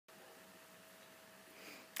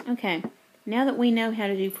Okay, now that we know how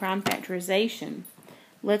to do prime factorization,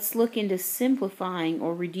 let's look into simplifying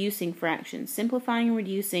or reducing fractions. Simplifying and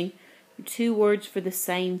reducing are two words for the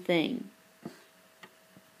same thing.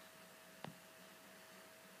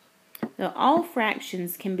 Now, all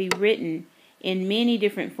fractions can be written in many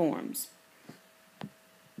different forms.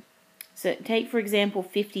 So take, for example,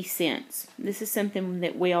 50 cents. This is something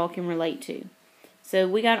that we all can relate to. So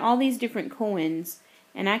we got all these different coins,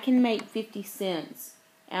 and I can make 50 cents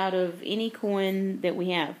out of any coin that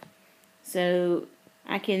we have. So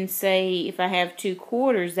I can say if I have 2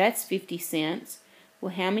 quarters, that's 50 cents.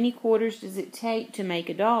 Well, how many quarters does it take to make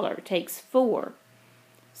 $1? It takes 4.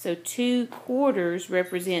 So 2 quarters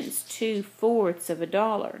represents 2/4 of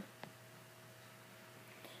 $1.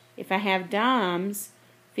 If I have dimes,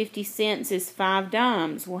 50 cents is 5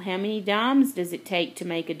 dimes. Well, how many dimes does it take to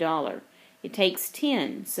make $1? It takes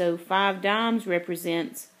 10. So 5 dimes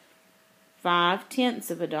represents 5/10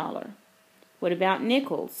 of $1. What about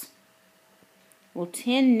nickels? Well,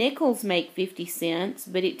 10 nickels make 50 cents,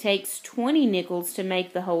 but it takes 20 nickels to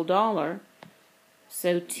make the whole $1.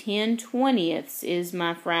 So 10/20 is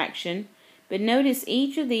my fraction. But notice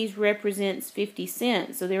each of these represents 50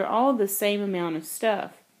 cents, so they're all the same amount of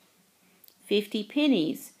stuff. 50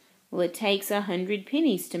 pennies. Well, it takes 100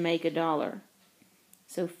 pennies to make $1.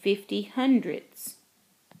 So 50 hundredths.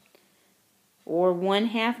 Or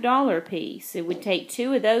 1/2 dollar piece. It would take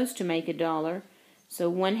 2 of those to make $1. So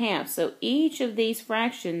 1/2. So each of these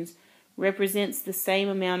fractions represents the same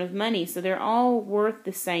amount of money. So they're all worth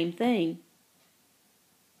the same thing.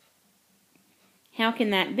 How can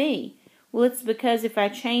that be? Well, it's because if I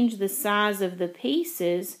change the size of the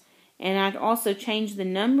pieces and I also change the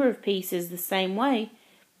number of pieces the same way,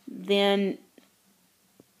 then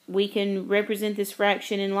we can represent this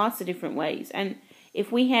fraction in lots of different ways. And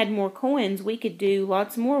if we had more coins, we could do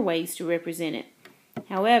lots more ways to represent it.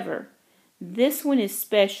 However, this one is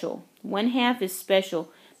special. 1/2 is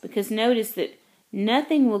special because notice that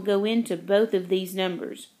nothing will go into both of these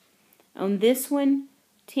numbers. On this one,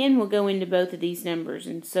 10 will go into both of these numbers,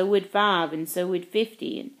 and so would 5, and so would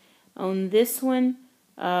 50. And on this one,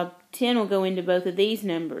 10 will go into both of these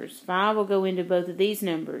numbers. 5 will go into both of these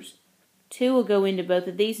numbers. 2 will go into both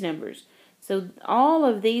of these numbers. So all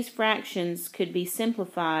of these fractions could be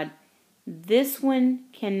simplified. This one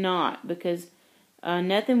cannot because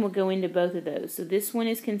nothing will go into both of those. So this one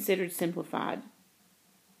is considered simplified.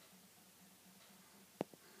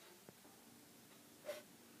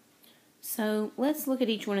 So let's look at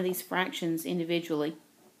each one of these fractions individually.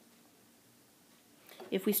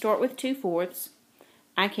 If we start with 2/4,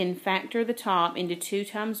 I can factor the top into 2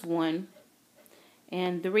 times 1.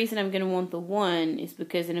 And the reason I'm going to want the 1 is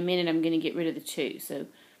because in a minute I'm going to get rid of the 2. So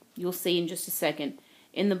you'll see in just a second.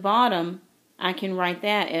 In the bottom, I can write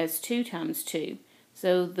that as 2 times 2.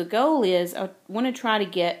 So the goal is I want to try to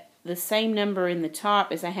get the same number in the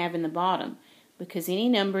top as I have in the bottom, because any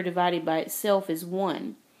number divided by itself is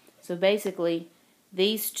 1. So basically,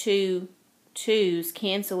 these two 2's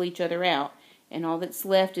cancel each other out, and all that's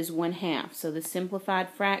left is 1/2. So the simplified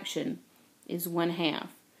fraction is 1/2.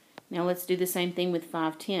 Now let's do the same thing with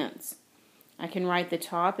 5/10. I can write the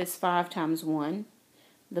top as 5 times 1.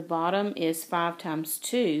 The bottom is 5 times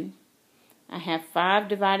 2. I have 5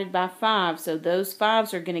 divided by 5, so those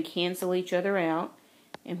 5's are going to cancel each other out,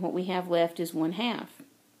 and what we have left is 1/2.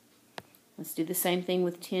 Let's do the same thing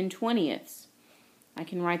with 10/20. I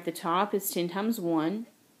can write the top as 10 times 1.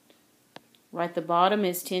 Write the bottom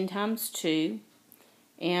as 10 times 2.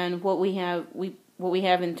 And what we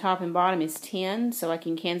have in top and bottom is 10, so I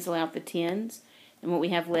can cancel out the 10's. And what we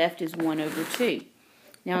have left is 1/2.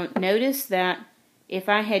 Now notice that if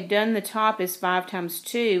I had done the top as 5 times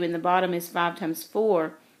 2 and the bottom is 5 times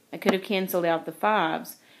 4, I could have canceled out the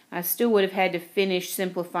 5's. I still would have had to finish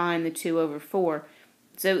simplifying the 2/4.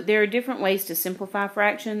 So there are different ways to simplify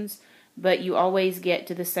fractions, but you always get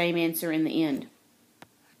to the same answer in the end.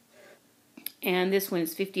 And this one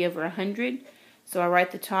is 50/100. So I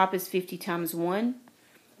write the top as 50 times 1.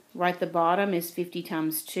 Write the bottom as 50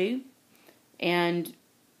 times 2. And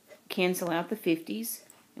cancel out the 50's.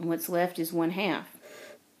 And what's left is 1/2.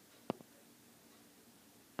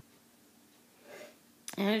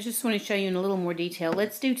 And I just want to show you in a little more detail.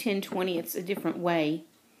 Let's do 10/20 a different way.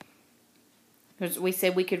 Because we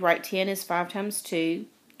said we could write 10 as 5 times 2.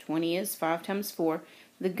 20 is 5 times 4.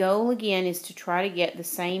 The goal again is to try to get the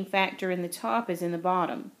same factor in the top as in the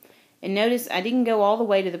bottom. And notice I didn't go all the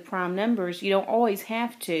way to the prime numbers. You don't always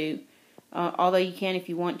have to, although you can if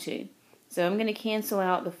you want to. So I'm going to cancel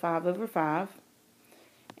out the 5/5.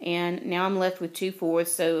 And now I'm left with 2/4.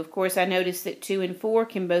 So of course I noticed that 2 and 4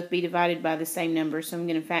 can both be divided by the same number. So I'm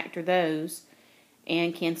going to factor those.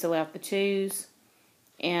 and cancel out the 2's.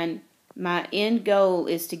 And my end goal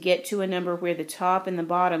is to get to a number where the top and the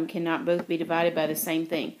bottom cannot both be divided by the same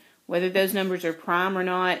thing. Whether those numbers are prime or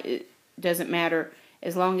not, it doesn't matter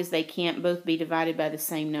as long as they can't both be divided by the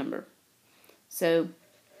same number. So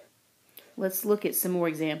let's look at some more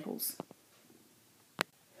examples.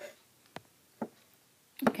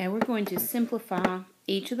 Okay, we're going to simplify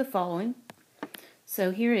each of the following.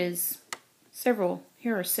 So here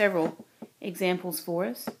are several examples for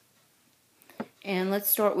us. And let's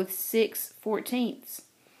start with 6/14.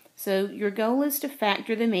 So your goal is to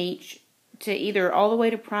factor them each to either all the way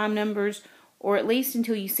to prime numbers or at least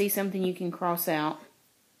until you see something you can cross out.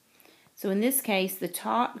 So in this case, the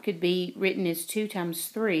top could be written as 2 times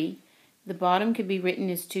 3. The bottom could be written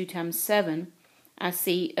as 2 times 7. I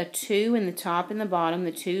see a 2 in the top and the bottom.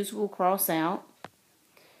 The 2's will cross out.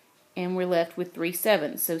 And we're left with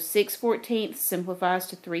 3/7. So 6/14 simplifies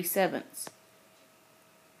to 3/7.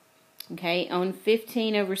 Okay, on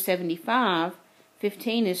 15/75,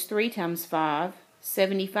 15 is 3 times 5.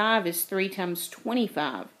 75 is 3 times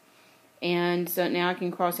 25. And so now I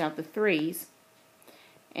can cross out the 3's.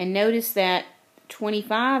 And notice that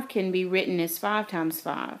 25 can be written as 5 times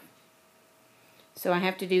 5. So I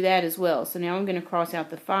have to do that as well. So now I'm going to cross out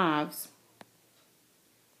the 5's.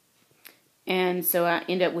 And so I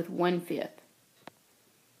end up with 1/5.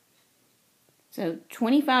 So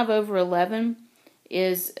 25/11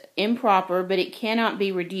 is improper, but it cannot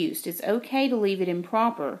be reduced. It's okay to leave it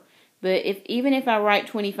improper, but even if I write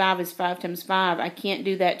 25 as 5 times 5, I can't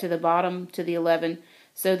do that to the bottom, to the 11,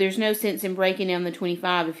 so there's no sense in breaking down the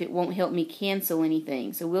 25 if it won't help me cancel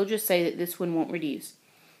anything. So we'll just say that this one won't reduce.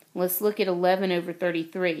 Let's look at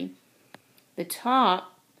 11/33. The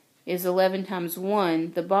top is 11 times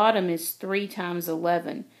 1. The bottom is 3 times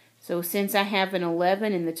 11. So since I have an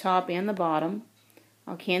 11 in the top and the bottom,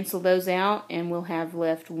 I'll cancel those out and we'll have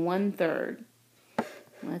left 1/3.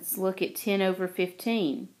 Let's look at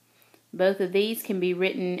 10/15. Both of these can be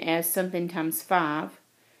written as something times 5.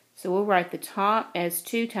 So we'll write the top as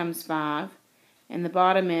 2 times 5 and the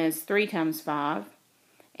bottom as 3 times 5.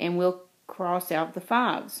 And we'll cross out the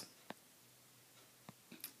 5's.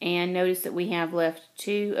 And notice that we have left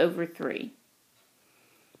 2/3.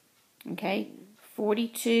 Okay,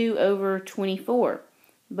 42/24.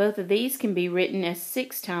 Both of these can be written as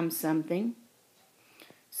 6 times something.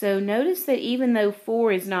 So notice that even though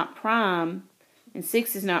 4 is not prime and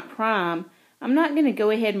 6 is not prime, I'm not going to go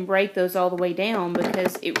ahead and break those all the way down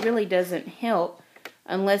because it really doesn't help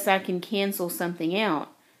unless I can cancel something out.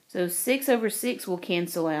 So 6/6 will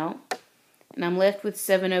cancel out, and I'm left with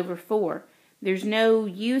 7/4. There's no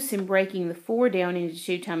use in breaking the 4 down into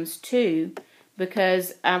 2 times 2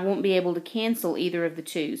 because I won't be able to cancel either of the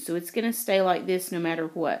 2's. So it's going to stay like this no matter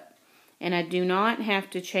what. And I do not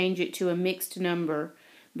have to change it to a mixed number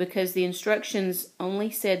because the instructions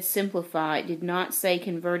only said simplify. It did not say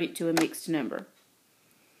convert it to a mixed number.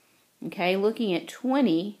 Okay, looking at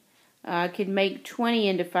 20, I could make 20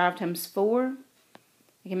 into 5 times 4.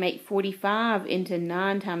 I can make 45 into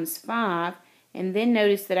 9 times 5. And then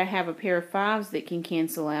notice that I have a pair of 5's that can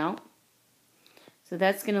cancel out. So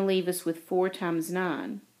that's going to leave us with 4 times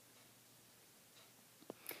 9.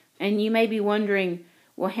 And you may be wondering,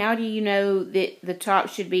 well, how do you know that the top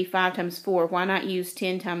should be 5 times 4? Why not use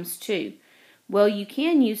 10 times 2? Well, you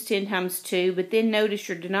can use 10 times 2, but then notice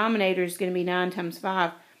your denominator is going to be 9 times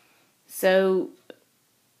 5. So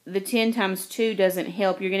the 10 times 2 doesn't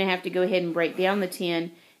help. You're going to have to go ahead and break down the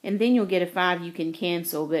 10, and then you'll get a 5 you can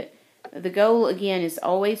cancel. But the goal, again, is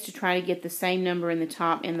always to try to get the same number in the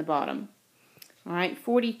top and the bottom. All right,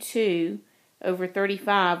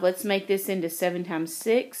 42/35. Let's make this into 7 times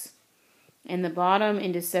 6. And the bottom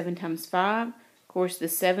into 7 times 5. Of course, the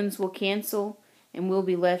 7's will cancel, and we'll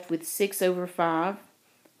be left with 6/5,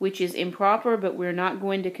 which is improper, but we're not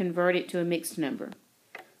going to convert it to a mixed number.